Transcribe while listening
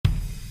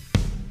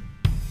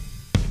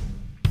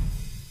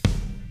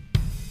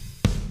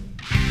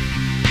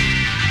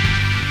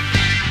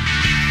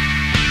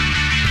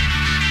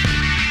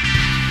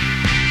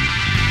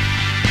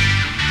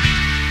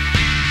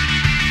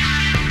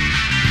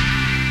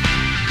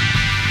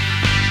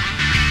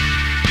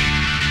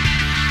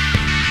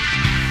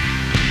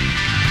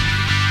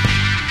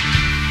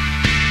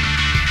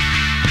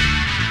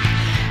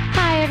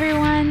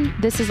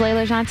This is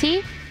Layla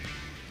Gentil.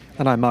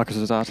 And I'm Marcus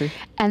Rosati.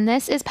 And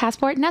this is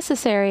Passport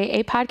Necessary,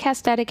 a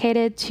podcast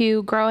dedicated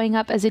to growing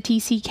up as a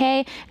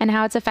TCK and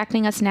how it's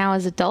affecting us now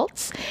as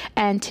adults.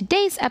 And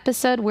today's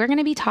episode, we're going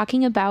to be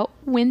talking about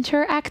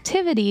winter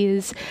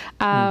activities.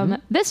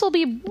 This will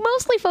be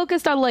mostly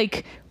focused on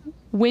like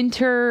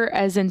winter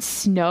as in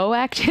snow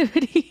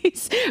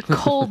activities,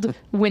 cold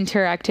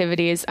winter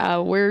activities.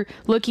 We're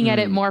looking at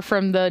it more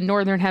from the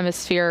Northern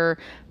Hemisphere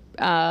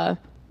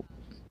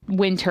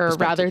winter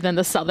rather than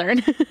the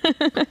southern.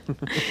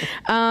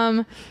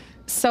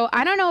 So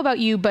I don't know about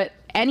you, but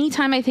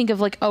anytime I think of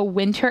like a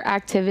winter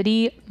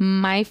activity,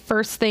 my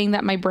first thing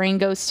that my brain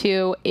goes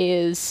to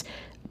is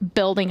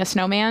building a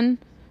snowman.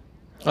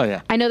 Oh,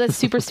 yeah. I know that's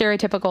super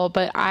stereotypical,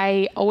 but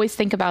I always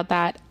think about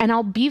that. And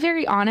I'll be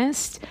very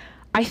honest,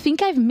 I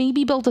think I've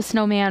maybe built a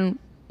snowman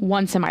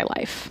once in my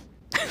life.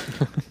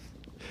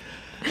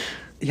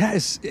 Yeah,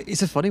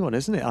 it's a funny one,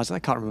 isn't it? I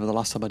can't remember the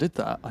last time I did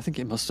that. I think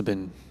it must have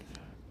been,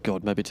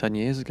 God, maybe 10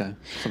 years ago.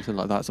 Something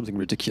like that, something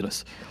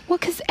ridiculous. Well,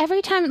 because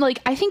every time, like,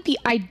 I think the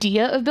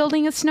idea of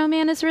building a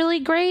snowman is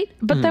really great,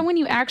 but then when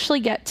you actually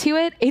get to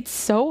it, it's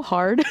so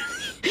hard.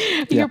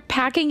 You're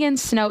packing in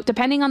snow.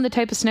 Depending on the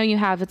type of snow you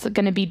have, it's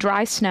going to be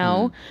dry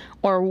snow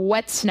or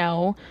wet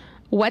snow.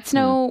 Wet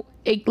snow,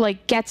 it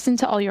like gets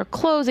into all your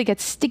clothes, it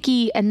gets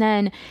sticky, and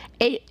then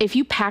if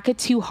you pack it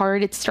too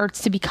hard, it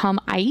starts to become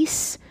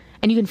ice,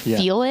 and you can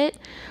feel it.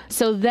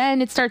 So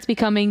then it starts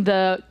becoming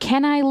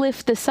can I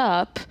lift this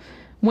up?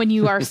 When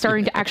you are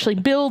starting to actually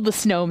build the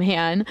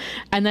snowman,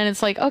 and then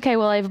it's like, okay,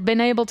 well, I've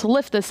been able to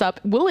lift this up.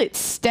 Will it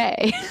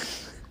stay?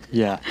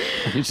 Yeah.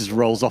 And it just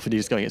rolls off and you're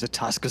just going, it's a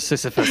task of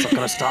Sisyphus. I'm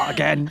going to start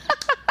again.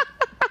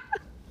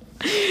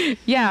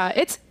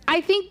 Yeah,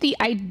 I think the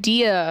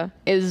idea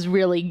is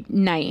really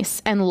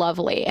nice and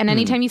lovely. And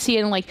anytime you see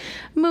it in like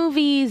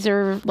movies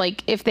or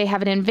like if they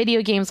have it in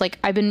video games, like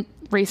I've been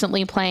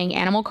recently playing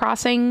Animal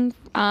Crossing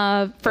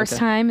first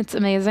time. It's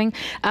amazing.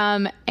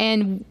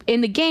 And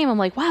in the game, I'm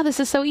like, wow, this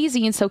is so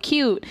easy and so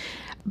cute.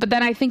 But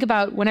then I think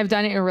about when I've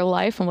done it in real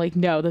life, I'm like,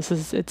 no,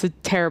 it's a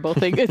terrible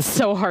thing. It's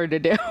so hard to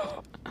do.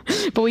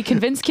 But we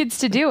convince kids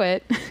to do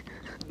it.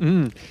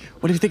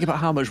 What if you think about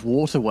how much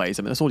water weighs?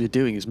 I mean, that's all you're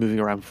doing is moving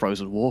around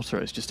frozen water.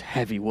 It's just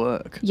heavy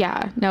work.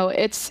 Yeah, no,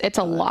 it's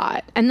a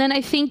lot. And then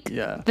I think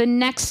the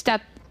next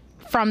step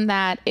from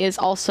that is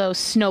also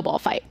snowball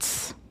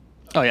fights.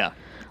 Oh, yeah.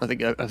 I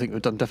think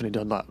we've definitely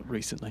done that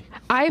recently.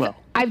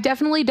 I've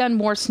definitely done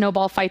more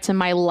snowball fights in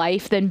my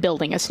life than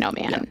building a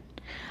snowman.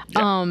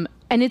 Yeah.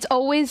 And it's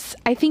always,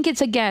 I think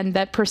it's again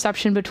that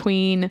perception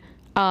between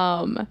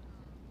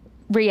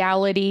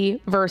reality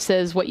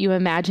versus what you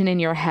imagine in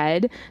your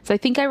head. So I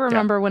think I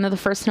remember one of the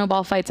first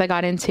snowball fights I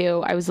got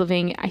into, I was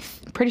living, I'm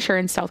pretty sure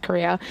in South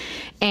Korea,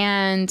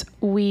 and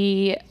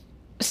we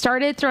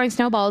started throwing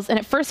snowballs, and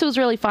at first it was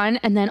really fun,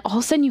 and then all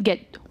of a sudden you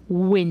get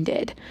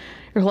winded.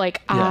 You're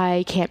like,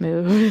 I can't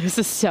move. This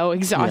is so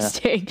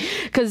exhausting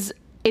because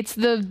it's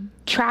the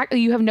track.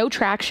 You have no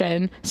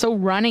traction. So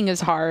running is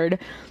hard.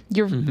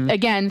 You're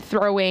again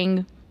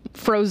throwing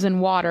frozen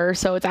water.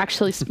 So it's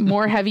actually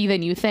more heavy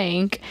than you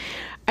think.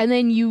 And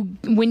then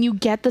when you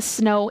get the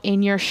snow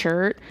in your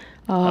shirt,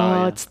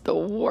 it's the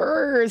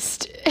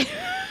worst.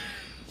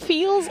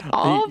 Feels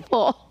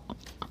awful.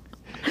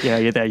 Yeah,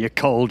 you're there, you're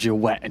cold, you're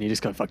wet, and you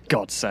just go, for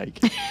God's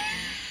sake.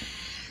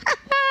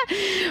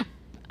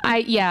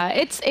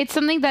 It's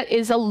something that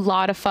is a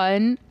lot of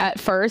fun at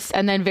first,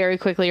 and then very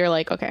quickly you're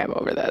like, okay, I'm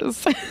over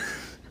this.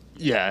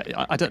 Yeah,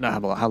 I don't know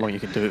how long you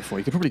can do it for.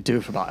 You can probably do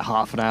it for about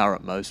half an hour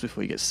at most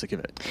before you get sick of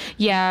it.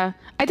 Yeah,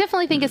 I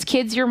definitely think as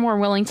kids you're more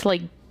willing to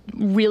like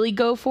really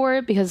go for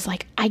it because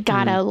like I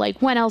gotta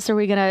like when else are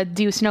we gonna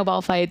do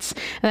snowball fights?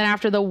 And then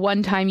after the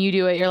one time you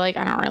do it, you're like,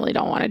 I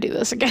don't want to do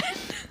this again.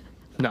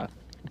 No.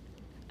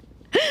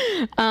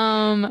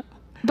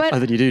 But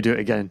and then you do it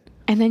again.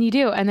 And then you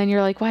do, and then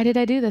you're like, why did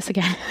I do this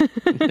again?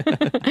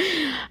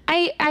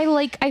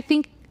 I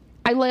think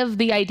I love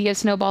the idea of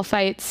snowball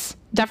fights.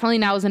 Definitely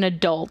now as an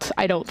adult,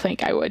 I don't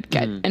think I would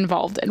get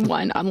involved in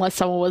one unless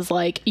someone was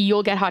like,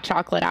 you'll get hot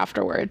chocolate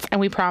afterwards,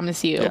 and we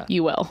promise you,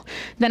 you will.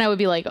 Then I would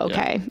be like,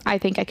 okay, I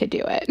think I could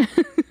do it.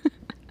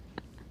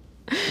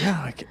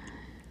 Yeah,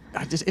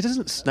 it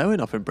doesn't snow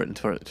enough in Britain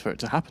for it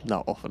to happen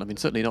that often. I mean,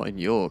 certainly not in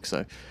York, so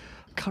I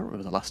can't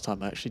remember the last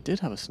time I actually did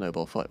have a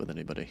snowball fight with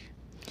anybody.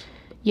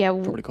 Yeah,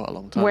 probably quite a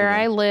long time where ago.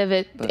 I live,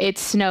 it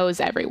snows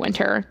every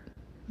winter,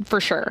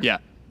 for sure. Yeah.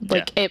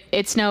 Like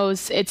it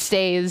snows, it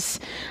stays.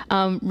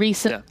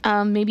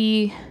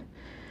 Maybe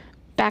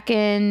back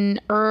in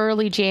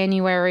early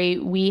January,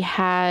 we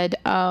had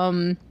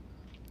a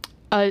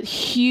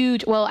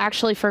huge. Well,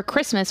 actually, for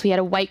Christmas, we had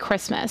a white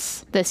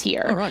Christmas this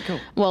year. Oh, right, cool.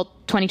 Well,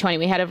 2020,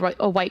 we had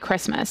a white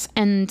Christmas,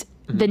 and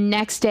the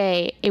next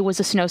day it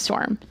was a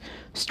snowstorm.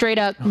 Straight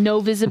up, no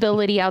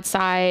visibility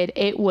outside.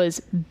 It was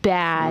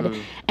bad.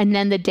 And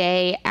then the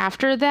day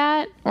after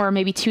that, or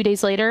maybe 2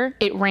 days later,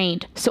 it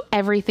rained. So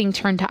everything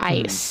turned to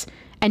ice.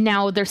 And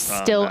now there's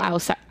still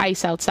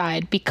ice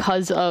outside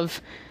because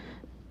of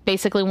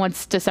basically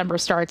once December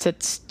starts,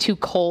 it's too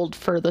cold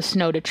for the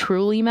snow to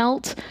truly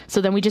melt.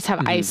 So then we just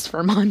have ice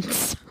for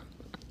months.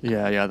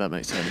 Yeah, that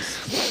makes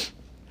sense.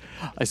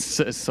 It's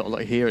sort of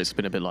like here, it's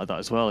been a bit like that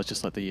as well. It's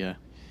just like well,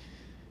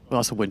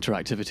 that's a winter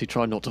activity.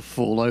 Try not to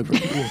fall over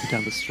and walk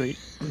down the street.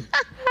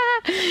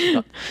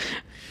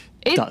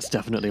 That's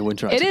definitely a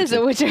winter activity. It is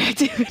a winter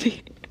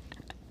activity.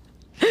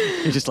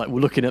 You're just like, we're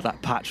looking at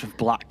that patch of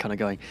black, kind of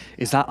going,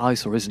 is that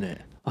ice or isn't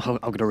it? I'm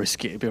going to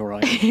risk it. It'll be all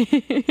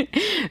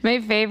right.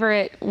 My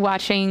favorite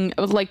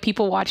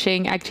people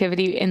watching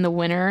activity in the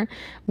winter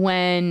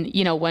when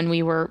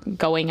we were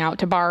going out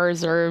to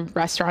bars or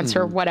restaurants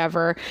or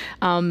whatever.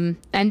 And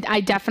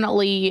I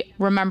definitely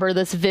remember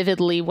this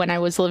vividly when I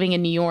was living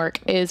in New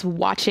York, is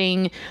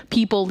watching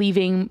people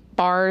leaving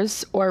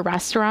bars or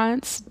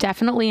restaurants,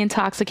 definitely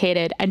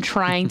intoxicated and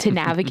trying to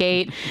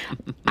navigate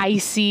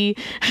icy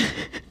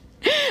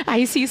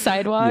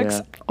sidewalks.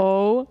 Yeah.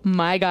 Oh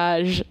my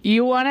gosh.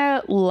 You want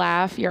to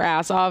laugh your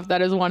ass off.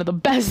 That is one of the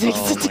best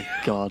things to do. Oh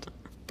my God.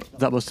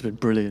 That must have been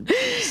brilliant.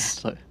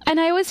 And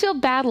I always feel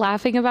bad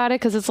laughing about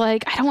it because it's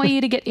like, I don't want you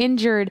to get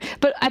injured.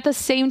 But at the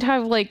same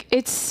time, like,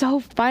 it's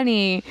so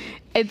funny.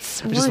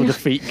 It's just where the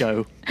feet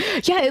go.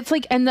 Yeah, it's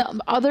like, and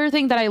the other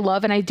thing that I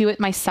love, and I do it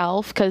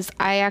myself because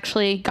I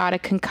actually got a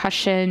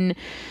concussion.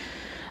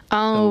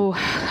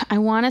 I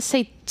want to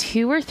say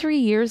 2 or 3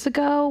 years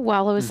ago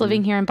while I was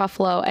living here in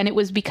Buffalo. And it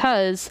was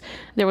because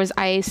there was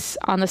ice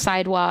on the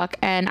sidewalk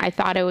and I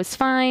thought I was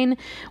fine.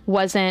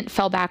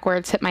 Fell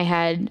backwards, hit my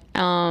head.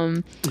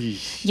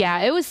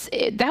 Yeah,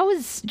 that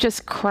was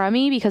just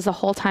crummy because the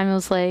whole time I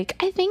was like,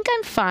 I think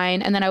I'm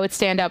fine. And then I would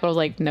stand up and I was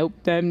like, nope,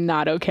 I'm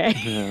not okay.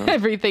 Yeah.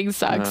 Everything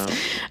sucks.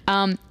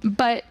 Yeah.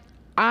 But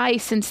I,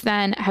 since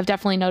then, have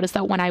definitely noticed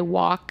that when I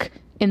walk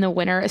in the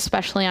winter,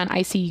 especially on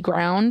icy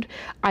ground,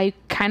 I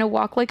kind of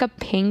walk like a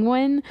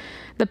penguin,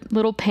 the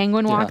little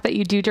penguin walk that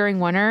you do during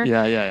winter.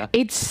 Yeah.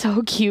 It's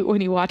so cute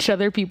when you watch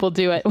other people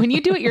do it. When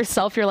you do it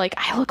yourself, you're like,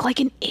 I look like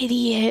an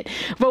idiot.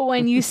 But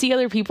when you see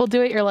other people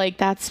do it, you're like,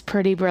 that's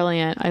pretty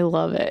brilliant. I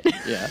love it.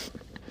 Yeah.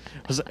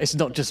 It's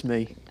not just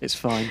me. It's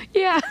fine.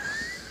 Yeah.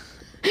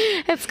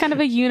 It's kind of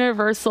a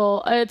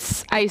universal,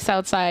 it's ice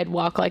outside,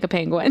 walk like a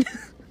penguin.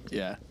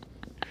 Yeah.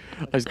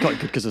 It's quite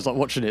good because it's like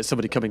watching it.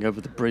 Somebody coming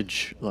over the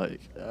bridge,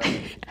 like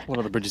one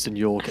of the bridges in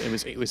York.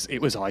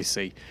 It was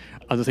icy,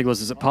 and the thing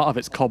was, is that part of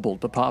it's cobbled,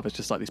 but part of it's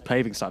just like these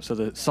paving slabs. So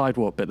the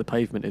sidewalk bit, the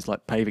pavement is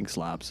like paving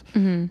slabs,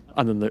 and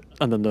then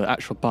the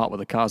actual part where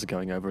the cars are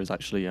going over is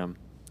actually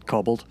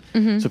cobbled.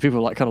 So people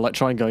were like kind of like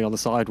trying going on the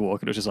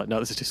sidewalk, and it was just like, no,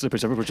 this is too slippery.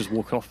 So everyone just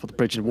walk off the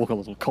bridge and walk on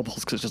the little cobbles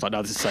because it's just like,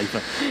 no, this is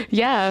safer.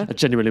 Yeah, it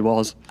genuinely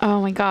was. Oh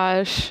my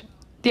gosh.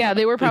 Yeah,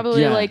 they were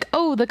probably like,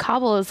 oh, the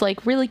cobble is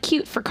like really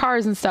cute for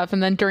cars and stuff.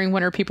 And then during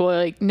winter, people are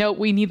like, no,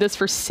 we need this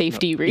for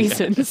safety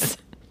reasons.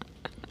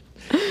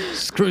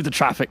 Screw the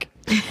traffic.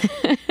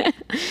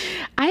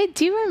 I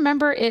do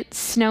remember it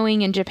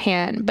snowing in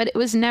Japan, but it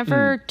was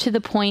never to the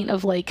point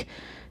of like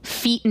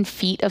feet and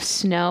feet of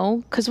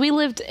snow. Because we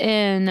lived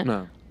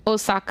in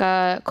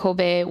Osaka,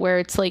 Kobe, where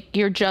it's like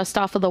you're just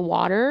off of the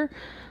water.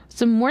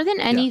 So more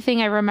than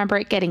anything, I remember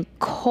it getting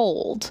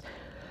cold.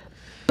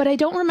 But I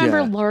don't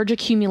remember large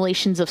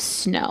accumulations of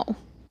snow.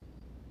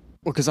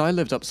 Well, because I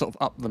lived up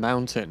the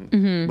mountain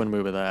when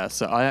we were there,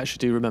 so I actually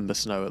do remember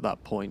snow at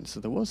that point.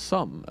 So there was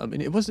some. I mean,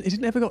 it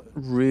never got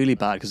really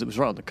bad because it was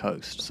right on the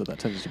coast, so that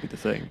tends to be the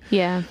thing.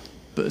 Yeah.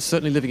 But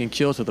certainly living in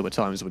Kyoto, there were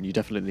times when you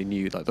definitely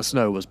knew like the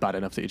snow was bad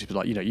enough that you'd just be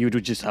like, you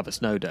would just have a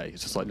snow day.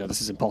 It's just like, no, this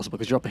is impossible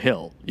because you're up a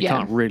hill. You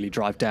can't really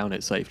drive down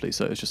it safely.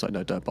 So it's just like,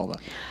 no, don't bother.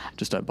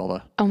 Just don't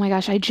bother. Oh my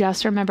gosh, I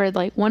just remembered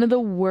like one of the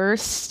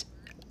worst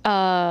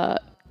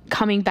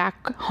coming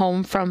back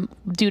home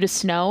due to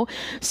snow.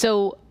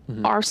 So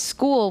our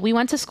school, we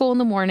went to school in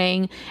the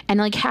morning and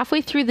like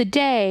halfway through the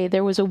day,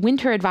 there was a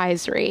winter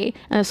advisory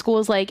and the school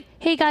was like,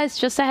 hey guys,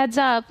 just a heads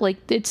up, like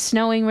it's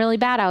snowing really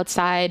bad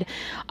outside.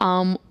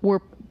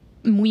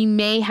 We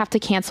may have to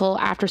cancel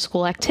after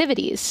school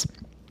activities.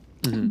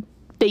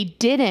 They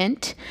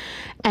didn't.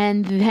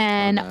 And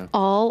then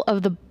all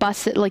of the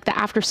buses, like the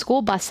after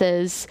school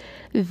buses,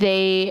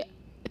 they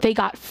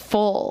got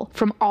full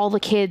from all the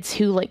kids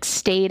who like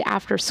stayed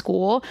after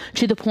school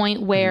to the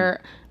point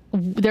where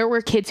there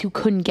were kids who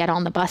couldn't get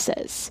on the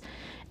buses.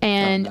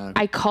 And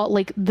I called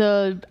like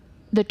the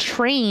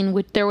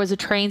train, there was a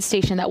train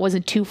station that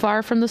wasn't too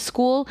far from the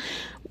school,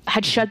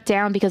 had shut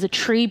down because a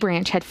tree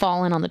branch had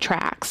fallen on the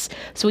tracks.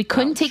 So we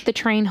couldn't take the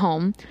train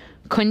home,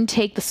 couldn't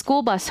take the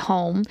school bus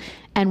home,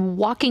 and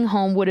walking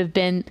home would have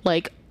been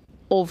like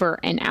over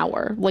an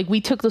hour. Like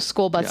we took the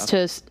school bus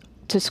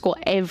to school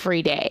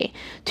every day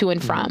to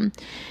and from.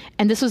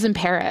 And this was in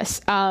Paris.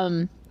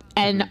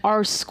 And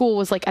our school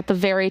was like at the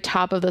very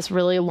top of this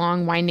really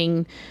long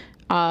winding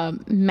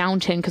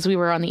mountain because we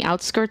were on the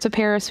outskirts of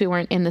Paris. We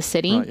weren't in the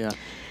city. Right, yeah.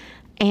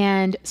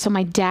 And so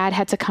my dad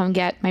had to come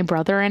get my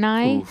brother and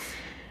I. Oof.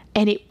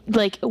 And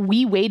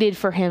we waited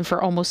for him for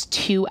almost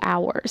 2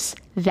 hours.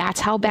 That's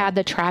how bad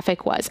the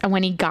traffic was. And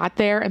when he got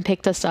there and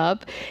picked us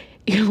up,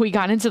 we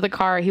got into the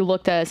car. He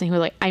looked at us and he was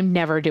like, I'm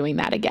never doing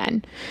that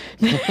again.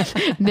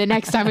 The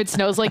next time it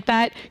snows like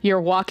that,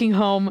 you're walking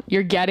home,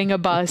 you're getting a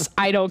bus.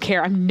 I don't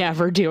care. I'm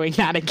never doing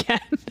that again.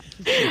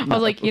 I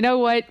was like, you know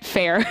what?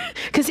 Fair.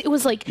 Because it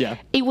was like,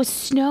 it was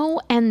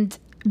snow. And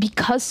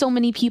because so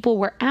many people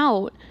were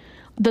out,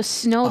 the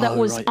snow that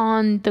was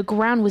on the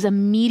ground was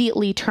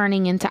immediately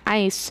turning into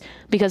ice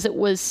because it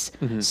was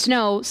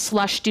snow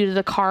slush due to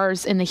the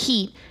cars in the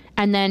heat.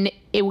 And then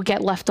it would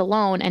get left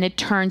alone and it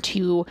turned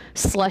to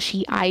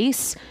slushy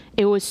ice.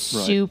 It was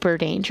super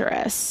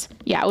dangerous.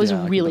 Yeah, it was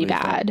really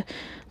bad.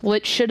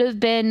 What should have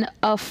been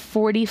a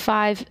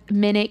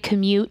 45-minute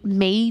commute,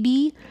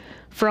 maybe,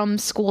 from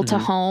school to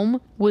home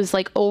was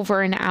like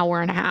over an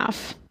hour and a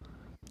half.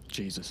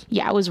 Jesus.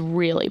 Yeah, it was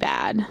really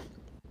bad.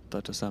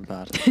 That does sound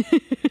bad.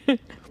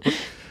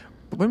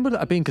 But when would that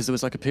have been? Because there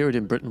was like a period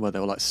in Britain where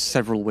there were like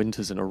several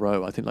winters in a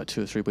row. I think like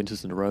 2 or 3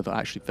 winters in a row that were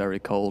actually very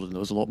cold, and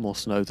there was a lot more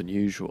snow than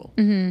usual.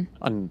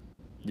 And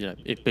you know,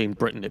 it being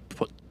Britain, it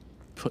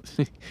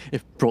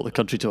it brought the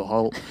country to a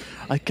halt.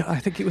 I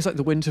think it was like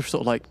the winter of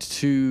sort of like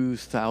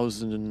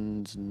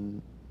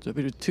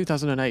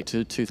 2008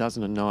 to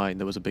 2009.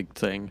 There was a big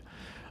thing.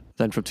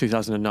 Then from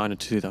 2009 to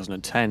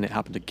 2010, it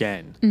happened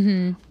again.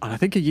 And I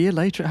think a year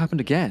later, it happened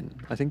again.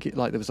 I think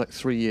there was like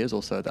 3 years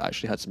or so that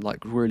actually had some like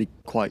really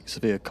quite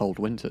severe cold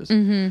winters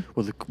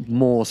with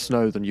more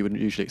snow than you would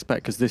usually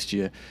expect. Because this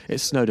year it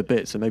snowed a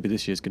bit, so maybe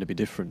this year's going to be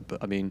different.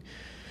 But I mean,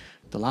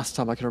 the last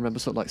time I can remember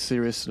sort of like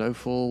serious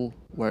snowfall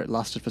where it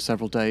lasted for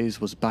several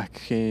days was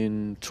back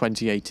in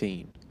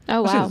 2018.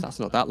 Oh, wow. That's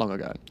not that long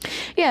ago.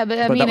 Yeah, but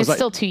I mean, it's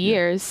still 2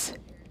 years.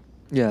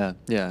 Yeah.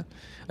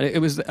 And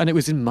it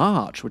was in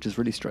March, which is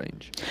really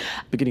strange.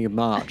 Beginning of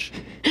March.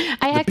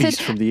 The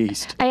beast from the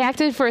east. I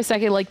acted for a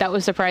second like that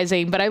was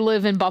surprising, but I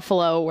live in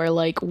Buffalo where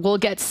like we'll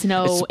get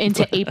snow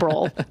into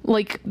April.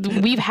 Like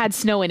we've had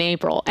snow in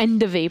April,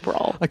 end of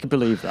April. I can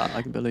believe that.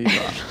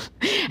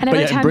 And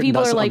every time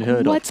people are like,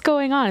 what's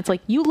going on? It's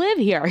like, you live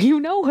here. You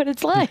know what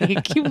it's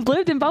like. You've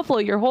lived in Buffalo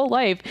your whole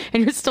life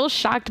and you're still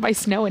shocked by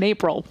snow in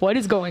April. What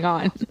is going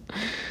on?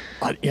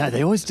 Yeah,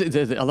 they always do.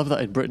 I love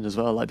that in Britain as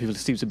well. Like people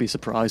seem to be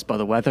surprised by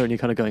the weather, and you're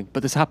kind of going,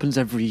 "But this happens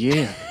every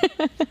year."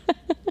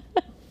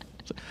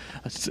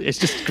 It's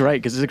just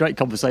great because it's a great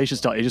conversation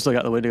starter. You just look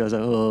out the window and go,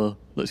 "Oh,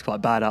 looks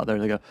quite bad out there,"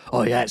 and they go,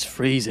 "Oh yeah, it's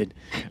freezing."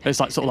 And it's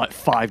like sort of like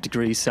 5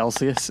 degrees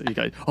Celsius. And you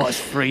go, "Oh, it's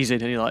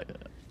freezing," and you're like,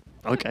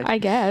 "Okay, I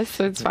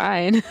guess it's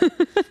fine."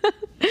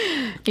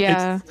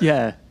 Yeah.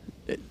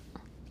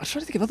 I'm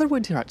trying to think of other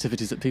winter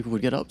activities that people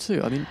would get up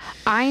to. I mean,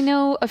 I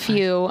know a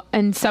few,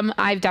 and some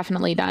I've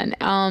definitely done.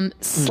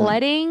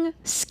 Sledding,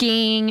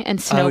 skiing, and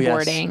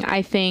snowboarding. Oh, yes.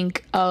 I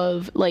think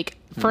of like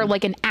for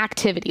like an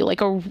activity, like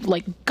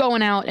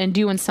going out and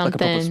doing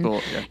something. Like a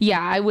proper sport,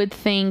 yeah, I would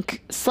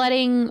think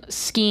sledding,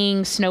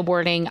 skiing,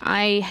 snowboarding.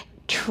 I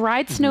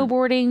tried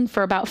snowboarding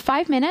for about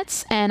 5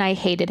 minutes and I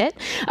hated it.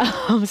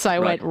 So I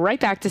went right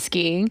back to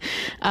skiing.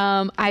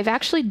 I've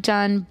actually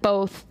done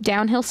both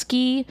downhill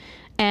ski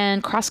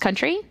and cross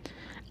country.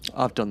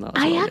 I've done that.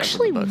 I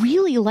actually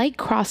really like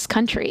cross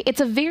country.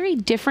 It's a very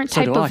different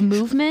type of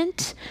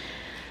movement.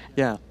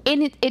 Yeah.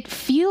 And it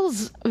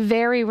feels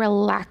very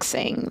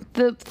relaxing.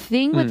 The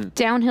thing with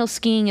downhill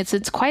skiing is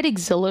it's quite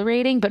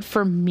exhilarating, but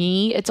for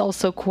me, it's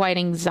also quite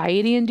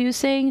anxiety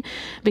inducing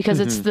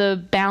because it's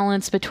the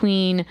balance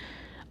between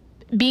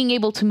being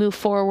able to move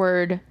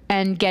forward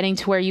and getting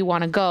to where you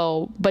want to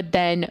go, but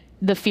then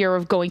the fear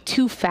of going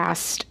too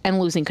fast and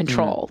losing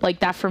control.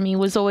 Like that for me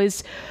was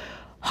always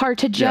hard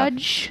to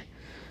judge.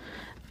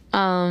 But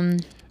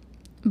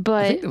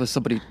I think there was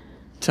somebody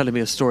telling me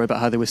a story about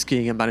how they were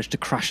skiing and managed to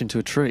crash into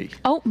a tree.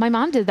 Oh, my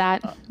mom did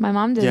that. My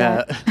mom did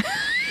that.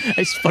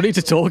 It's funny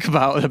to talk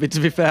about. I mean, to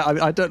be fair,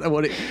 I don't know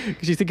what it...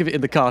 Because you think of it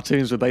in the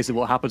cartoons where basically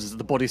what happens is that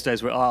the body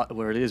stays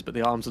where it is, but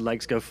the arms and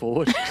legs go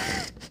forward.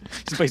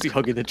 It's basically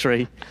hugging the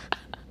tree.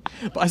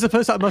 But I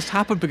suppose that must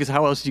happen because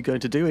how else are you going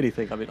to do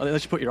anything? I mean,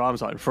 unless you put your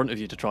arms out in front of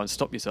you to try and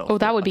stop yourself. Oh,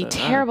 that would be a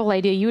terrible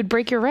idea. You would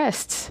break your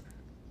wrists.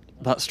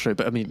 That's true,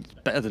 but I mean,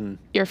 better than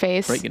your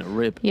face breaking a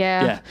rib.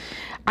 Yeah.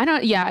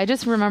 I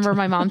just remember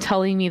my mom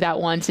telling me that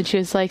once, and she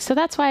was like, "So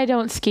that's why I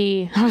don't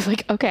ski." I was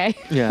like, "Okay,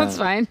 that's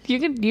fine.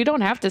 You don't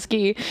have to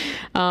ski."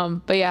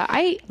 But yeah,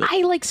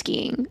 I like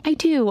skiing. I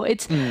do.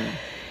 It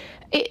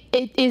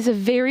is a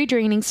very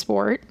draining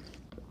sport.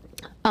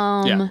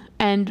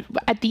 And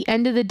at the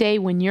end of the day,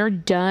 when you're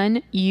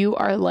done, you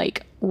are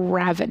like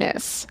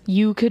ravenous.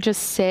 You could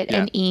just sit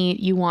and eat.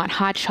 You want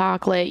hot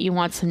chocolate. You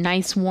want some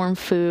nice warm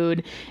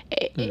food.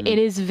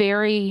 It's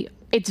very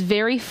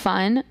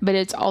fun, but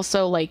it's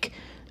also like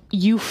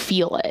you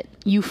feel it.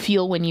 You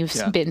feel when you've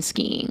been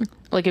skiing.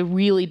 Like it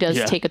really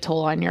does take a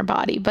toll on your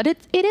body, but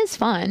it is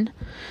fun.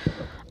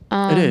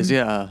 It is,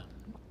 yeah.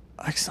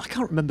 I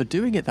can't remember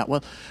doing it that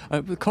well.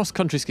 Cross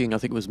country skiing, I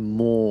think, was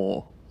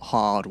more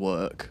hard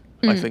work.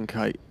 I think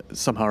I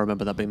somehow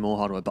remember that being more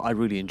hard work, but I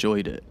really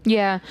enjoyed it.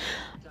 Yeah.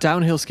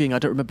 Downhill skiing, I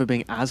don't remember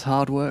being as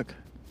hard work.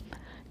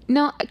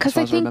 No, because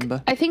far as I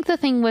remember. I think the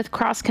thing with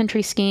cross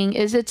country skiing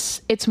is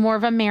it's more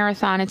of a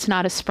marathon. It's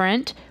not a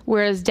sprint,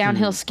 whereas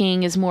downhill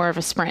skiing is more of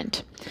a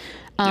sprint.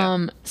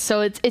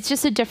 So it's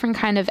just a different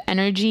kind of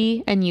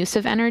energy and use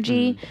of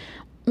energy.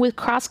 With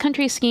cross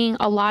country skiing,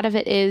 a lot of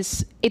it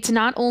is, it's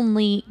not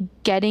only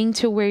getting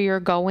to where you're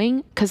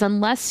going, because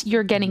unless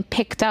you're getting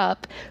picked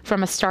up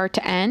from a start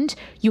to end,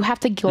 you have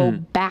to go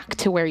back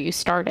to where you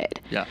started.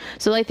 Yeah.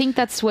 So I think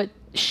that's what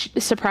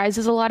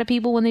surprises a lot of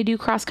people when they do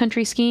cross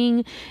country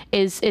skiing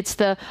is it's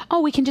the,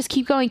 oh, we can just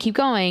keep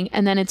going.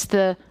 And then it's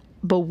the,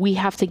 but we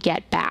have to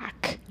get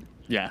back.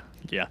 Yeah.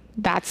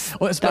 That's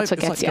Well, what it's gets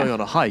like you. going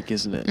on a hike,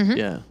 isn't it?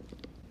 Yeah.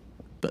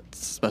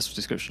 That's the best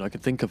description I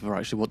could think of for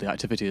actually what the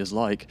activity is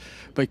like.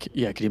 But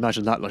yeah, can you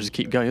imagine that? Like, just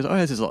keep going. It's like, oh,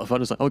 this is a lot of fun.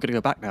 It's like, oh, we're going to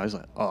go back now. It's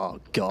like, oh,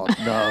 God,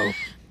 no.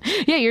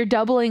 Yeah, you're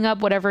doubling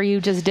up whatever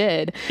you just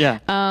did. Yeah.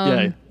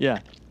 Yeah.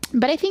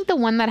 But I think the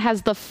one that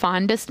has the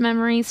fondest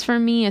memories for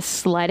me is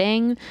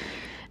sledding.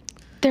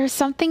 There's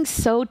something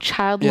so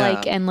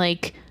childlike and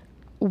like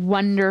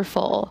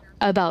wonderful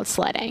about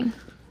sledding.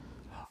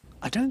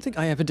 I don't think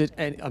I ever did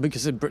any. I mean,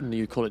 because in Britain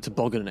you call it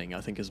tobogganing.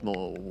 I think is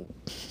more.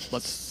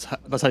 That's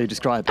how you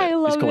describe it. I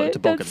You just love call it.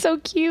 toboggan. That's so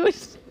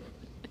cute.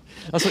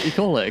 That's what you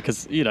call it,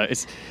 because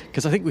it's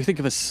because I think we think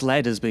of a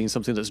sled as being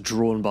something that's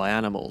drawn by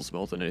animals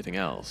more than anything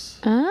else.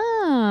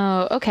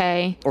 Oh,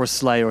 okay. Or a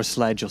sleigh or a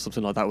sledge or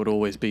something like that would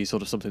always be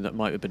sort of something that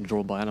might have been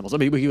drawn by animals. I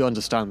mean, we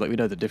understand, like we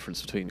know the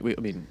difference between.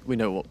 We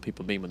know what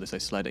people mean when they say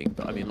sledding,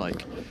 but I mean,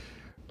 like,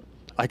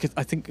 I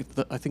think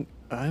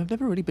I've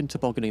never really been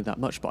tobogganing that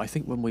much, but I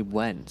think when we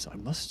went, I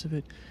must have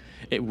been.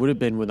 It would have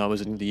been when I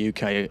was in the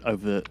UK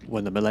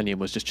when the millennium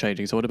was just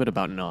changing, so I would have been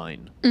about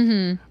 9.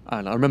 Mm-hmm.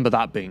 And I remember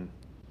that being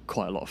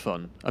quite a lot of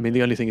fun. I mean,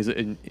 the only thing is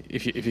that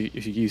if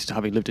you're used to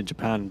having lived in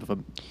Japan for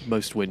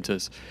most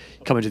winters,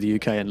 coming to the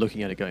UK and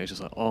looking at it going, it's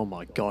just like, oh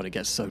my God, it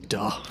gets so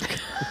dark.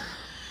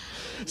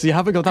 So you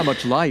haven't got that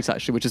much light,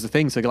 actually, which is the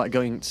thing. So like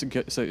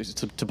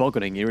to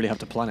tobogganing, you really have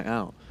to plan it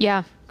out.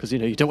 Yeah. Because,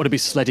 you don't want to be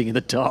sledding in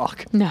the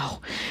dark.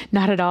 No,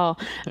 not at all.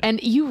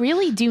 And you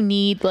really do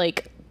need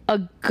like a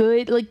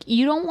good, like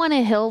you don't want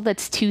a hill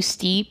that's too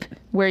steep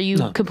where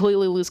you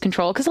completely lose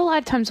control. Because a lot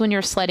of times when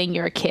you're sledding,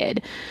 you're a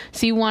kid.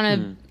 So you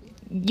want to...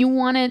 You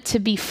want it to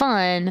be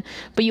fun,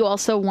 but you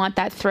also want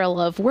that thrill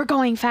of we're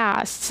going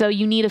fast. So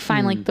you need to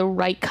find like the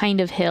right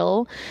kind of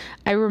hill.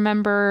 I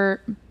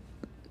remember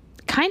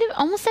kind of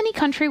almost any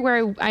country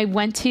where I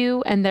went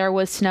to and there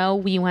was snow,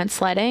 we went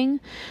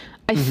sledding.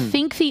 I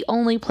think the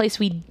only place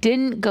we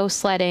didn't go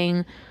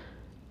sledding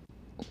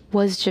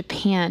was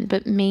Japan,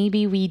 but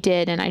maybe we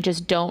did and I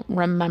just don't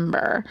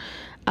remember.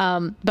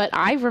 But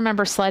I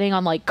remember sledding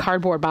on like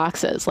cardboard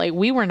boxes. Like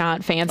we were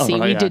not fancy.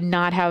 We did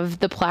not have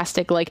the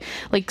plastic, like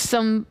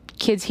some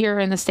kids here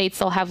in the States,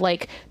 they'll have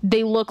like,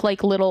 they look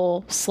like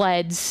little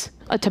sleds,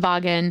 a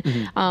toboggan.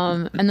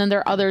 And then there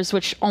are others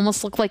which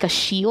almost look like a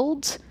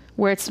shield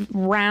where it's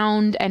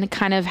round and it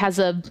kind of has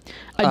a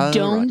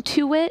dome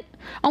to it,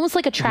 almost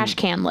like a trash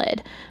can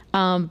lid,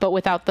 but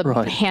without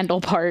the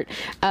handle part.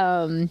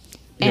 And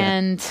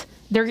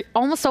they're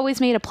almost always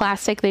made of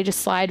plastic. They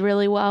just slide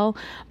really well.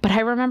 But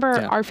I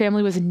remember our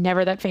family was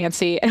never that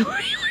fancy. And we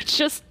would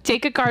just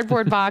take a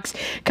cardboard box,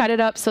 cut it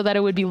up so that it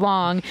would be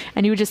long.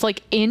 And you would just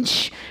like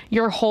inch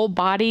your whole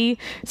body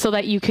so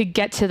that you could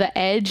get to the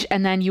edge.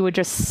 And then you would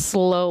just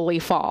slowly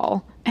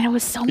fall. And it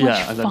was so much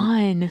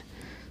fun.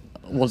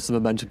 Once the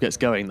momentum gets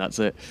going, that's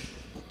it.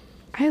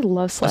 I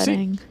love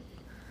sledding.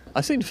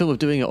 I've seen film of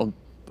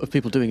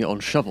people doing it on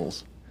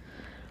shovels.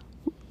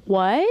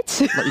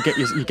 What? Like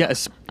you get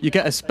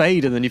a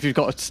spade, and then if you've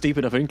got a steep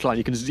enough incline,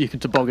 you can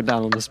toboggan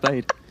down on the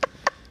spade.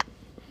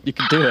 You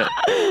can do it.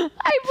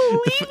 I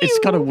believe It's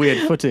kind of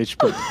weird footage,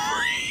 but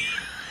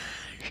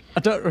I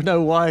don't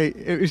know why.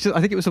 It was just,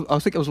 I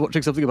think I was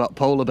watching something about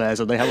polar bears,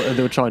 and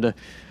they were trying to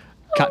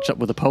catch up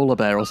with a polar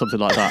bear or something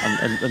like that,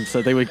 and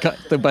so they would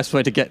the best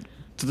way to get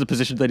to the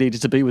position they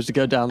needed to be was to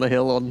go down the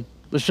hill on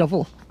the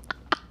shovel.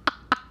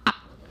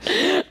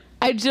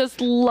 I just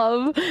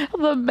love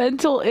the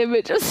mental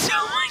image of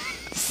someone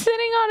sitting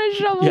on a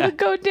shovel to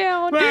go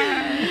down.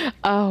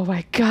 Oh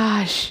my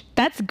gosh.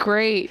 That's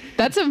great.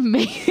 That's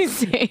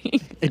amazing.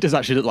 It does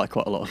actually look like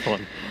quite a lot of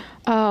fun.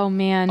 Oh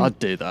man. I'd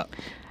do that.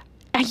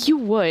 You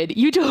would.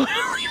 You totally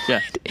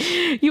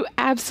would. You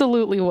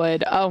absolutely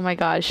would. Oh my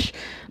gosh.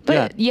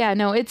 But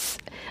no,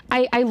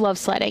 I love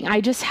sledding. I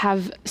just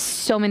have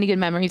so many good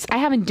memories. I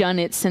haven't done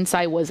it since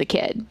I was a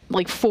kid,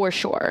 like for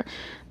sure.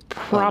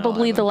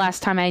 Probably the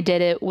last time I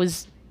did it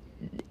was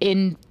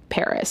in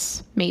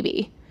Paris,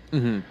 maybe.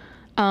 But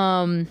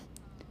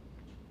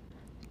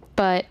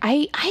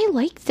I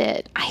liked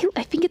it.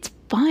 I think it's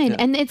fun.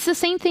 And it's the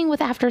same thing with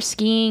after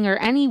skiing or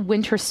any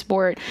winter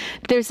sport.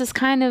 There's this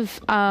kind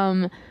of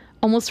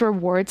almost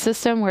reward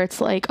system where it's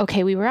like,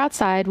 okay, we were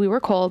outside, we were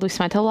cold, we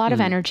spent a lot of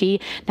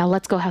energy. Now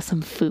let's go have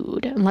some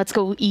food and let's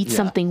go eat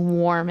something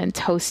warm and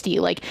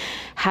toasty. Like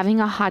having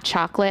a hot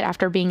chocolate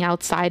after being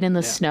outside in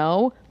the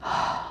snow.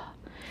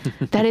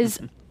 That is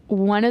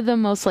one of the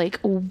most like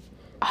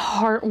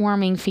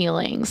heartwarming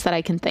feelings that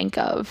I can think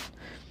of.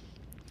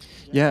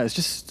 Yeah, it's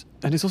just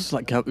And it's also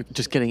like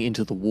just getting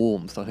into the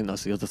warmth. I think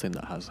that's the other thing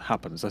that has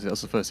happens. I think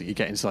that's the first thing you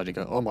get inside. You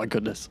go, oh my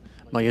goodness,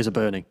 my ears are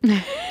burning.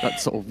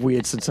 That sort of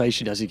weird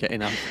sensation as you get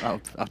in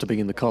out after being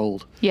in the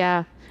cold.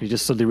 Yeah. You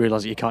just suddenly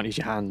realise that you can't use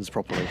your hands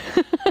properly.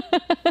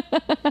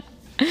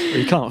 Or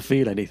you can't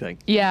feel anything.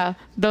 Yeah,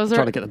 those are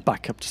trying to get them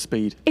back up to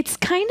speed. It's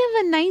kind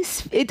of a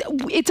nice.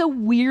 It's a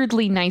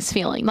weirdly nice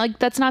feeling. Like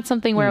that's not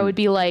something where I would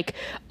be like,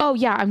 oh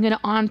yeah, I'm gonna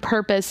on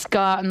purpose go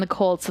out in the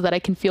cold so that I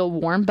can feel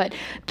warm. But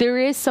there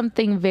is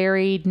something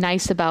very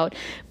nice about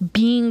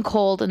being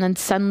cold and then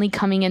suddenly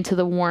coming into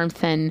the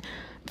warmth and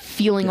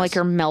feeling like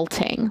you're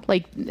melting.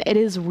 Like it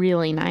is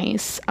really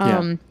nice.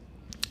 And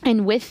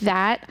with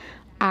that,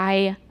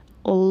 I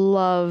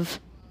love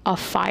a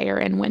fire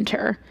in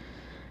winter.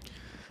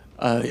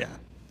 Yeah.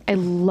 I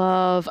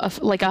love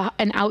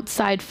an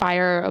outside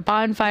fire, a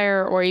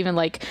bonfire, or even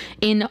like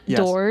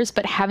indoors. Yes.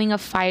 But having a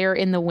fire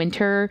in the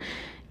winter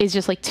is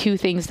just like two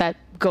things that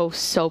go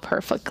so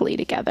perfectly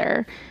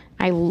together.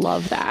 I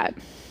love that.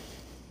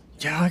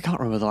 Yeah, I can't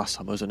remember the last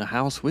time I was in a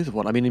house with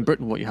one. I mean, in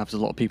Britain, what you have is a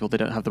lot of people, they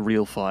don't have the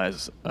real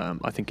fires.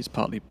 I think it's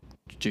partly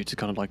due to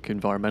kind of like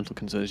environmental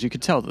concerns. You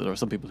could tell that there are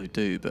some people who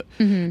do, but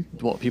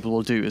what people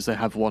will do is they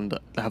have one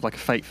that they have like a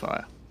fake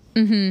fire.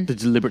 They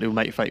deliberately will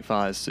make fake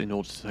fires in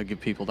order to give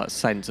people that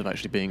sense of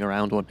actually being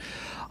around one.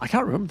 I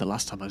can't remember the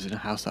last time I was in a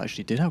house that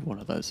actually did have one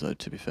of those, though,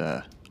 to be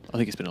fair. I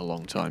think it's been a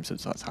long time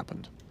since that's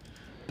happened.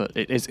 But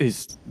it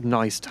is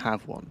nice to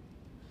have one.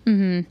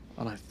 And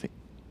I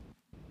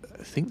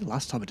think the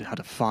last time I had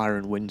a fire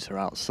in winter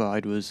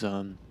outside was...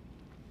 that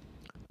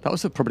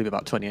was probably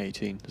about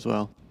 2018 as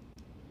well.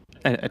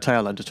 A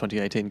tail end of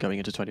 2018 going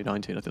into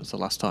 2019. I think it was the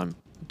last time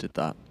I did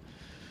that.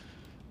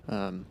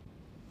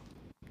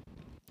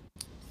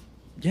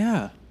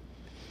 Yeah.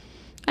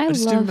 I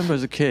just do remember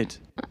as a kid,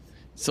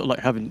 sort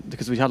of like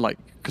because we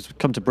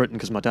come to Britain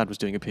because my dad was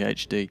doing a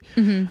PhD,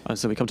 and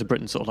so we come to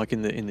Britain sort of like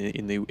in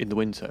the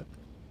winter,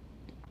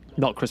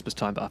 not Christmas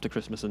time, but after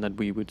Christmas, and then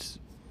we would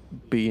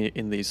be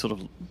in these sort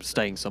of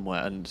staying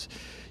somewhere, and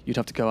you'd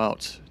have to go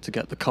out to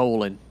get the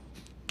coal in.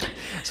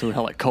 So we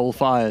had like coal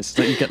fires,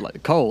 so you get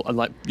like coal, and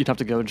like you'd have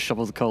to go and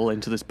shovel the coal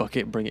into this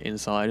bucket, bring it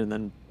inside, and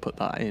then put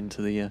that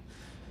into the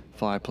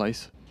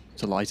fireplace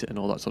to light it and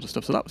all that sort of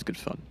stuff. So that was good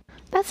fun.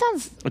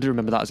 I do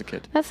remember that as a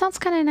kid. That sounds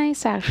kind of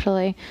nice,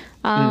 actually.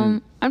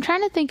 I'm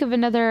trying to think of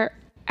another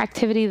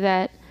activity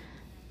that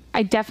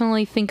I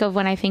definitely think of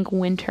when I think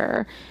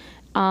winter.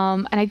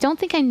 And I don't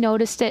think I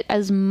noticed it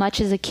as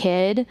much as a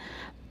kid,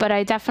 but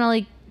I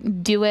definitely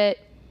do it,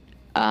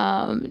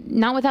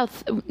 not without,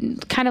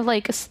 kind of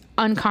like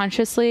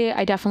unconsciously.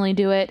 I definitely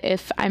do it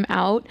if I'm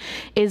out,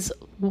 is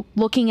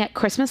looking at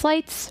Christmas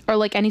lights or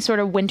like any sort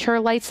of winter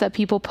lights that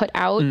people put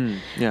out.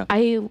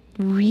 I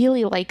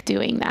really like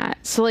doing that.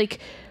 So like,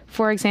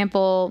 for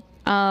example,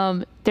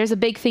 there's a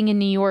big thing in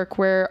New York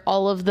where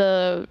all of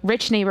the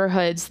rich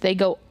neighborhoods, they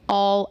go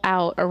all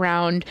out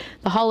around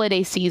the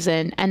holiday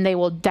season and they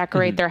will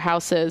decorate their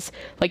houses,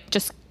 like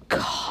just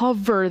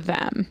cover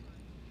them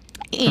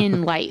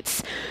in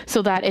lights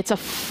so that it's a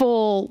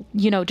full,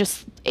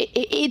 just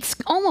it's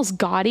almost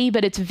gaudy,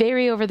 but it's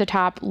very over the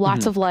top,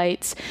 lots of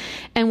lights.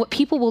 And what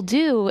people will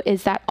do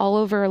is that all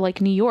over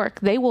like New York,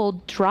 they will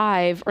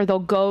drive or they'll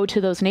go to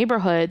those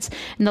neighborhoods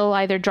and they'll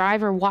either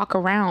drive or walk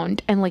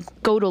around and like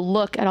go to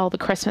look at all the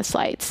Christmas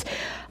lights.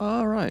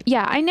 All right.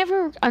 Yeah,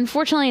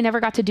 unfortunately I never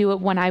got to do it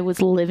when I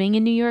was living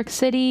in New York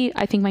City.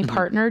 I think my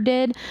partner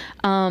did.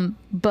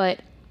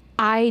 But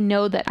I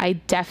know that I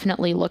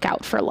definitely look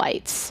out for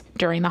lights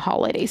during the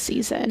holiday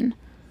season.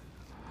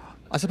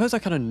 I suppose I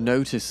kind of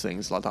notice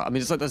things like that. I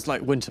mean, it's like there's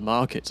like winter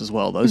markets as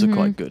well. Those are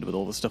quite good with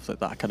all the stuff that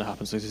kind of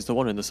happens. There's the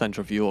one in the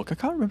centre of York. I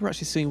can't remember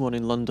actually seeing one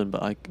in London,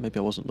 but maybe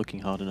I wasn't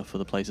looking hard enough for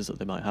the places that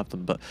they might have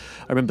them. But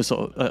I remember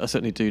I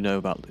certainly do know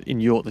about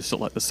in York. There's sort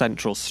of like the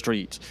central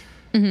street.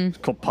 It's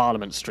called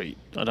Parliament Street.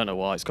 I don't know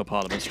why it's called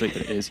Parliament Street,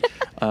 but it is.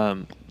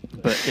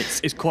 But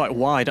it's quite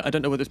wide. I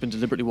don't know whether it's been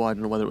deliberately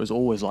widened or whether it was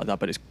always like that,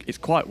 but it's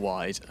quite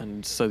wide,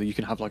 and so that you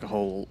can have like a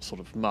whole sort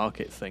of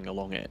market thing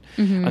along it.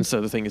 And so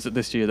the thing is that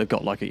this year they've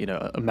got like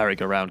a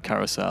merry-go-round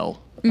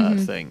carousel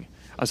thing,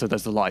 and so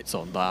there's the lights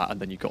on that, and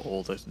then you've got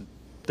all the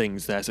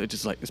things there. So it's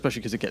just like, especially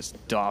because it gets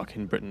dark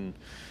in Britain,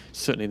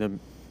 certainly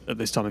at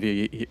this time of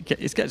year, it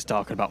gets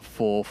dark at about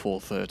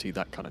 4:30,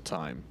 that kind of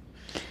time.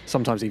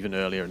 Sometimes even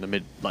earlier in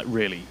the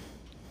really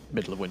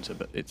middle of winter,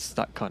 but it's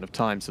that kind of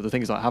time. So the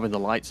thing is, like having the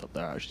lights up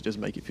there actually does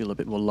make it feel a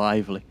bit more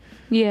lively.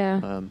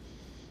 Yeah.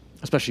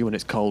 Especially when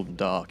it's cold and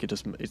dark, it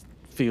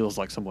feels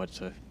like somewhere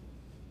to,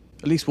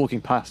 at least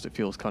walking past, it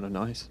feels kind of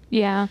nice.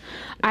 Yeah.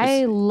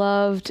 I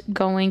loved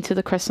going to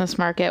the Christmas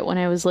market when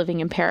I was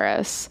living in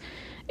Paris.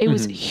 It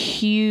was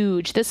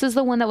huge. This is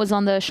the one that was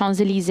on the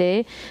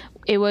Champs-Élysées.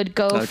 It would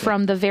go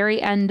from the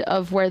very end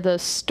of where the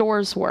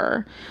stores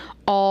were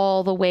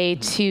all the way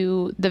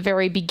to the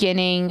very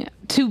beginning,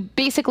 to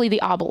basically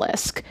the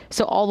obelisk.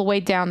 So all the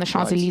way down the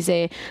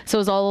Champs-Élysées. Right. So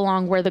it was all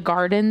along where the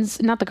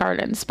gardens, not the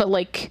gardens, but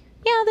like,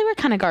 yeah, they were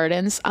kind of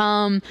gardens.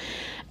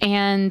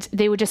 And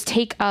they would just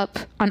take up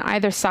on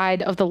either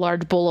side of the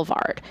large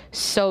boulevard.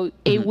 So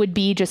it would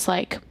be just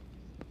like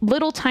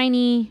little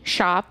tiny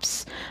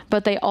shops,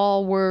 but they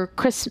all were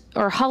Christmas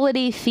or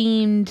holiday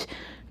themed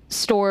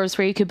stores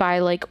where you could buy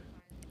like,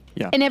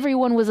 Yeah. and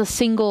everyone was a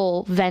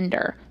single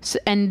vendor.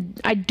 And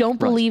I don't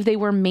believe they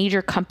were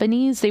major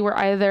companies. They were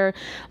either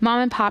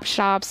mom and pop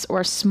shops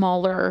or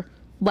smaller,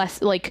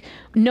 less like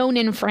known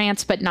in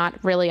France, but not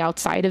really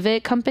outside of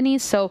it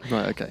companies. So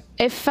Right, okay.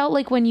 it felt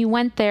like when you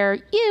went there,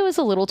 yeah, it was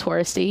a little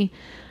touristy,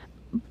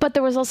 but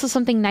there was also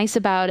something nice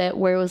about it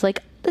where it was like,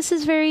 this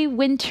is very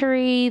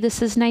wintry.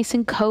 This is nice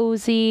and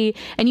cozy.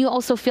 And you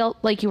also felt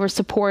like you were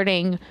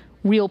supporting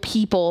real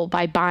people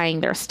by buying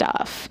their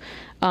stuff.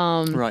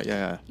 Right,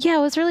 yeah. Yeah,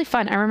 it was really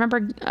fun. I remember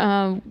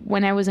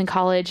when I was in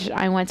college,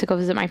 I went to go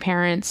visit my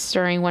parents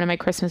during one of my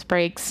Christmas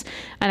breaks,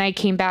 and I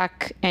came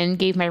back and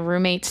gave my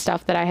roommate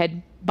stuff that I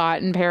had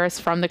bought in Paris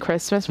from the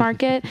Christmas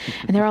market.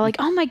 And they were like,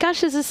 oh my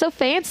gosh, this is so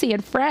fancy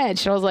and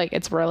French. And I was like,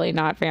 it's really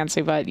not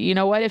fancy, but you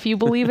know what? If you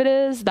believe it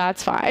is,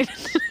 that's fine.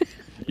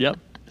 Yep.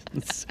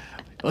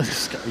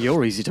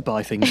 You're easy to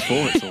buy things for,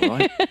 it's all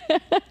right.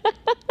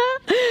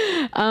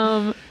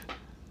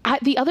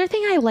 The other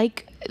thing I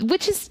like,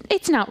 which is,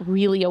 it's not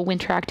really a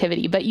winter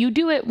activity, but you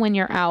do it when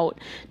you're out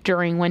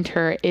during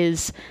winter,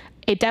 is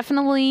it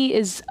definitely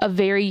is a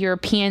very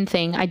European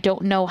thing. I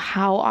don't know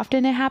how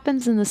often it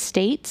happens in the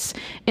States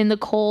in the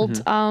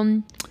cold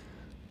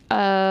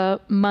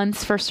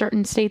months for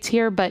certain states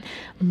here, but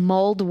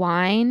mulled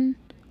wine,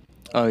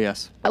 Oh,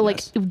 yes. like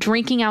Yes.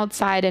 drinking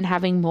outside and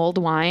having mulled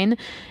wine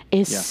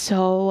is Yeah.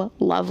 so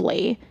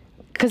lovely.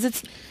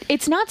 Because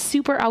it's not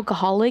super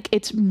alcoholic.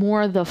 It's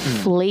more the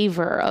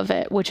flavor of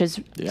it, which is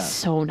Yeah.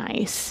 so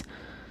nice.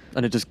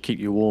 And it does keep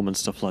you warm and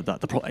stuff like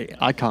that.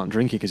 I can't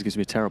drink it because it gives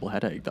me a terrible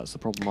headache. That's the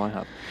problem I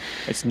have.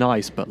 It's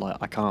nice, but like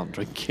I can't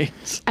drink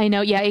it. I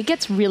know. Yeah, it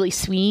gets really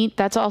sweet.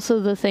 That's also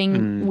the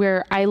thing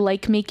where I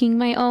like making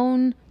my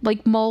own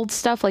like mulled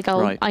stuff. Like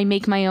Right. I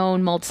make my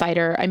own mulled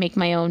cider. I make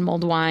my own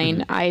mulled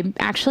wine. I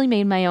actually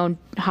made my own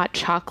hot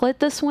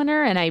chocolate this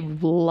winter, and I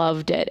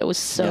loved it. It was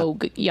so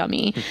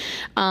yummy.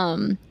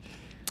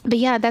 But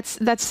yeah,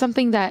 that's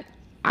something that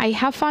I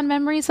have fond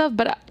memories of,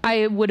 but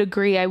I would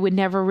agree I would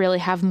never really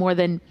have more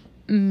than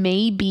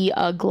maybe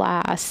a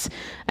glass,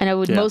 and I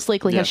would most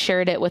likely have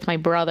shared it with my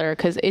brother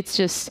because it's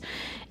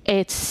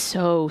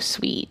so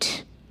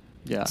sweet.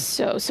 Yeah.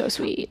 So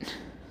sweet.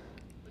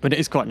 But it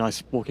is quite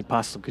nice walking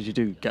past them because you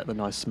do get the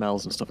nice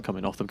smells and stuff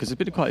coming off them. Because there's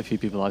been quite a few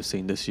people I've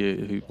seen this year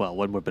who, well,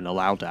 when we've been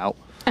allowed out,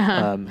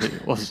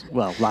 it was,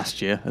 well,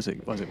 last year as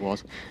it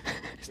was.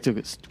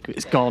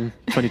 It's gone.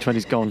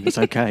 2020's gone. It's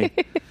okay.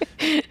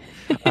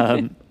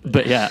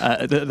 But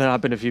yeah, there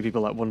have been a few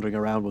people like wandering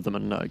around with them,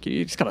 and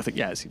you just kind of think,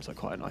 yeah, it seems like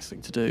quite a nice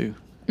thing to do.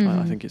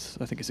 I think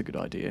it's a good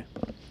idea.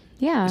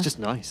 Yeah, It's just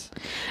nice.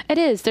 it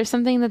is. There's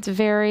something that's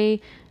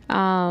very.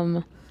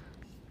 I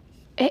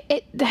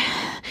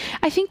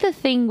think the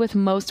thing with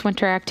most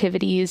winter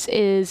activities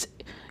is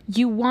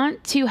you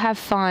want to have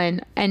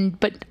fun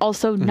but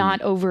also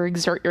not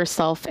overexert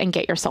yourself and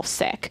get yourself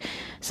sick.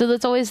 So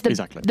that's always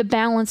Exactly. the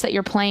balance that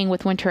you're playing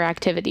with winter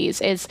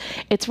activities is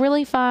it's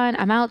really fun.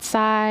 I'm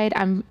outside.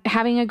 I'm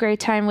having a great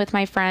time with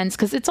my friends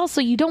because it's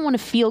also, you don't want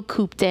to feel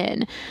cooped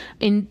in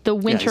the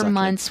winter exactly.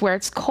 months where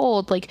it's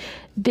cold. Like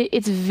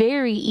it's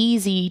very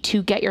easy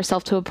to get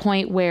yourself to a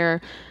point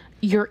where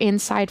you're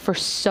inside for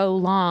so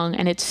long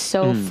and it's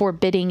so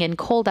forbidding and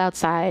cold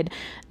outside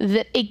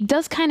that it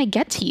does kind of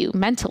get to you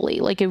mentally.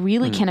 Like it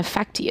really can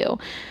affect you.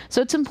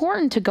 So it's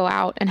important to go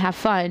out and have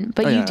fun,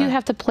 but you do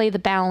have to play the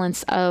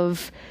balance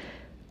of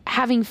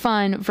having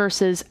fun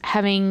versus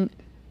having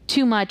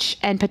too much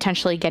and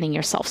potentially getting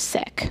yourself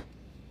sick.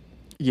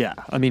 Yeah,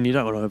 I mean, you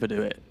don't want to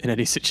overdo it in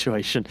any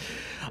situation.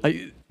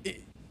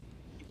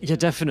 Yeah,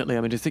 definitely.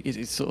 I mean, I think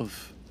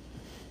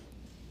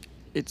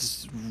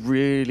it's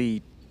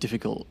really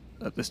difficult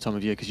at this time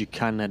of year because you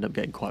can end up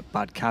getting quite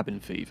bad cabin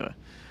fever.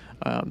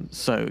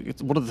 So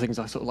it's one of the things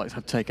I sort of like to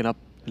have taken up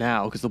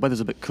now because the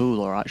weather's a bit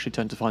cooler. I actually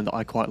tend to find that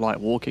I quite like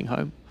walking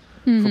home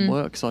from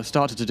work. So I've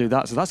started to do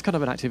that. So that's kind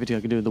of an activity I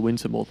can do in the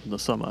winter more than the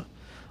summer,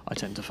 I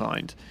tend to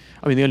find.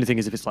 I mean, the only thing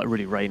is if it's like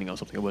really raining or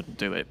something, I wouldn't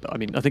do it. But I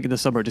mean, I think in the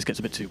summer it just gets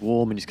a bit too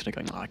warm and you're just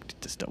kind of going, I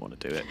just don't want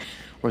to do it.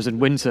 Whereas in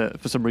winter,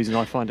 for some reason,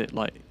 I find it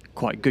like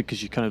quite good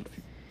because you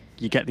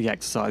get the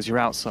exercise, you're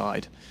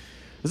outside.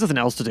 There's nothing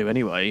else to do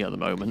anyway at the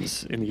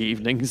moment in the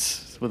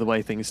evenings with the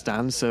way things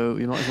stand, so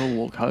you might as well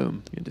walk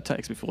home. It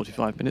takes me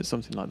 45 minutes,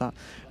 something like that,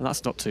 and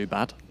that's not too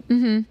bad.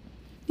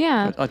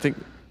 Yeah. I think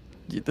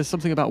there's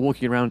something about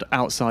walking around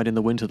outside in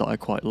the winter that I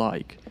quite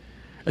like,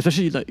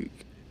 especially like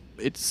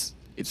it's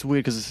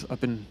weird because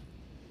I'm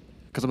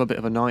a bit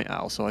of a night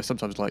owl, so I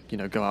sometimes go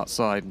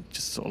outside and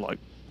just sort of like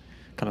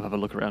kind of have a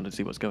look around and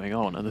see what's going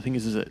on. And the thing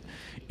is that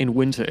in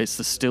winter, it's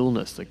the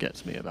stillness that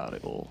gets me about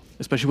it all,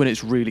 especially when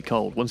it's really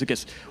cold. Once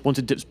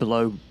it dips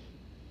below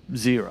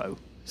 0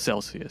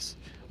 Celsius,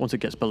 once it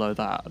gets below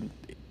that,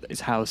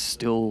 it's how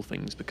still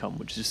things become,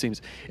 which just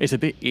seems, it's a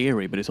bit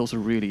eerie, but it's also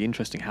really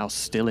interesting how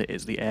still it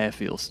is. The air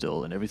feels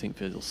still and everything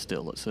feels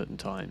still at certain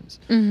times,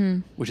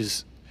 which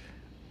is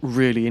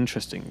really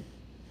interesting.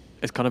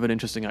 It's kind of an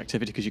interesting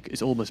activity because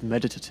it's almost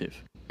meditative.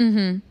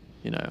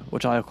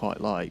 which I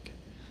quite like.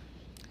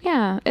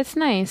 Yeah, it's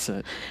nice.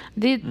 So,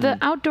 The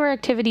outdoor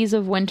activities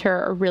of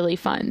winter are really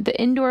fun. The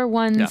indoor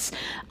ones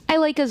I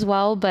like as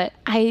well, but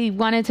I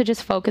wanted to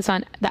just focus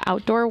on the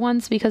outdoor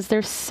ones because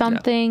there's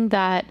something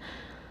that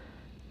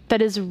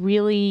is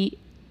really,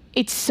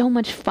 it's so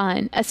much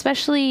fun,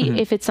 especially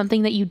if it's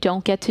something that you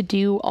don't get to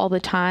do all the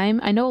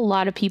time. I know a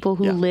lot of people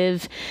who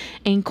live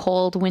in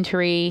cold,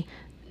 wintry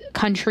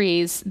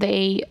countries,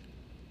 they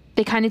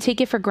kind of take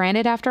it for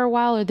granted after a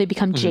while, or they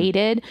become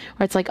jaded,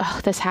 where it's like,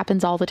 oh, this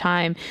happens all the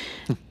time.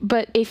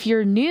 But if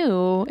you're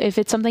new, if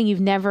it's something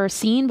you've never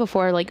seen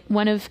before, like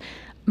one of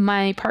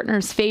my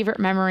partner's favorite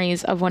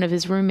memories of one of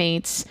his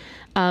roommates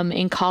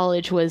in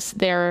college was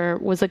there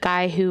was a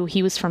guy who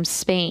he was from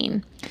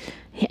Spain,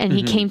 and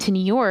he came to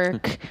New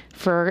York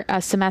for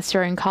a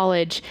semester in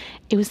college.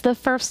 It was the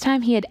first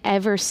time he had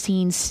ever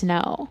seen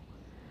snow.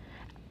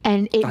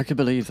 And I could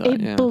believe that.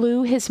 It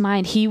blew his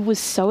mind. He was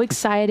so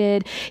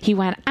excited. He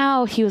went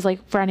out. He was like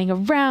running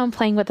around,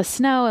 playing with the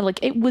snow, and like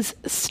it was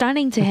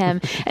stunning to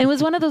him. And it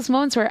was one of those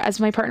moments where, as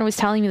my partner was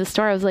telling me the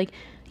story, I was like,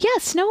 "Yeah,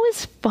 snow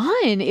is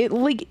fun.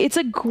 It's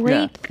a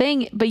great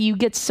thing." But you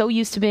get so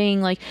used to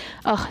being like,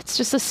 "Oh, it's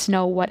just a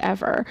snow,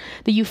 whatever,"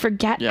 that you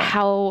forget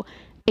how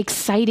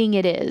exciting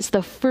it is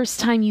the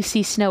first time you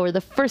see snow, or the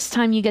first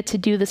time you get to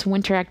do this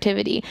winter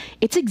activity.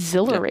 It's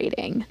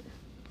exhilarating.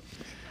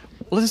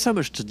 Well, there's so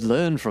much to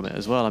learn from it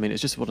as well. I mean,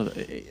 it's just one of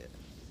the...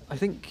 I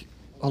think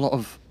a lot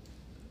of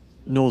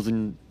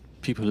northern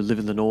people who live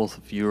in the north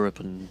of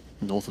Europe and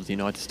north of the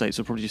United States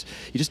will probably you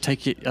just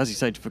take it, as you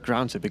say, for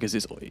granted, because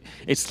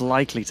it's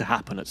likely to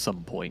happen at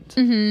some point,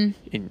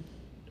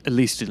 at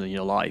least in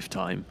your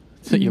lifetime,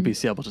 that you'll be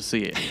able to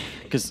see it,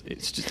 because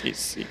it's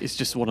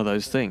just one of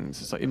those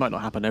things. It's like, it might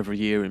not happen every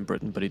year in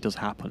Britain, but it does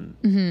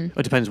happen.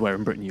 It depends where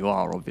in Britain you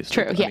are,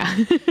 obviously. True. Yeah.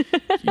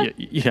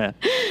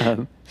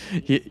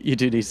 You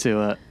do need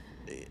to.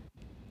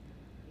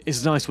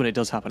 It's nice when it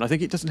does happen. I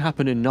think it doesn't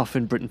happen enough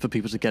in Britain for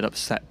people to get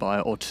upset by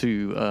it or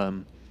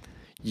too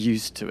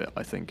used to it.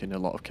 I think in a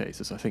lot of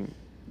cases, I think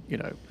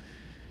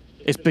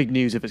it's big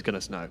news if it's going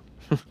to snow.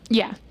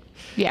 Yeah.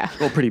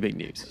 Well, pretty big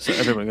news. So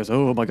everyone goes,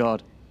 "Oh my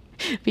god."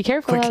 Be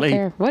careful out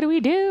there. What do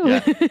we do? Yeah.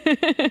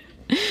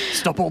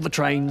 Stop all the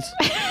trains.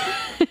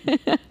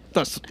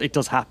 It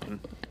does happen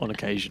on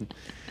occasion.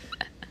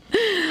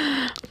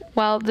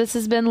 Well, this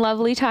has been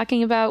lovely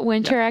talking about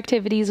winter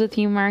activities with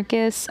you,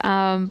 Marcus.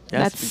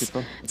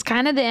 It's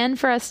kind of the end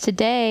for us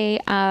today.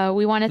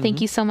 We want to thank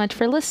you so much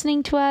for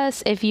listening to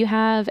us. If you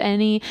have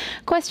any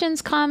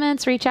questions,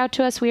 comments, reach out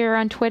to us. We are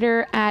on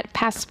Twitter at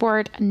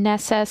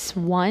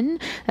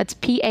PassportNecess1. That's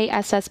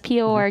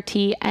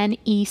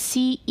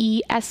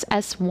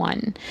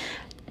PassportNecess1.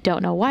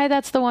 Don't know why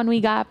that's the one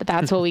we got, but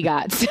that's what we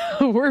got. So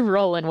we're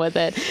rolling with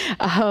it.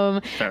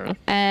 Fair enough.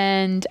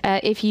 And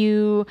if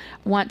you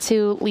want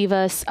to leave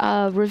us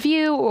a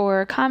review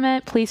or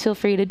comment, please feel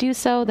free to do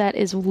so. That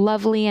is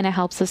lovely and it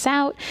helps us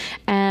out.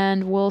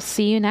 And we'll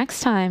see you next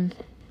time.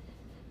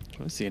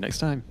 We'll see you next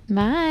time.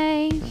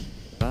 Bye.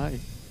 Bye.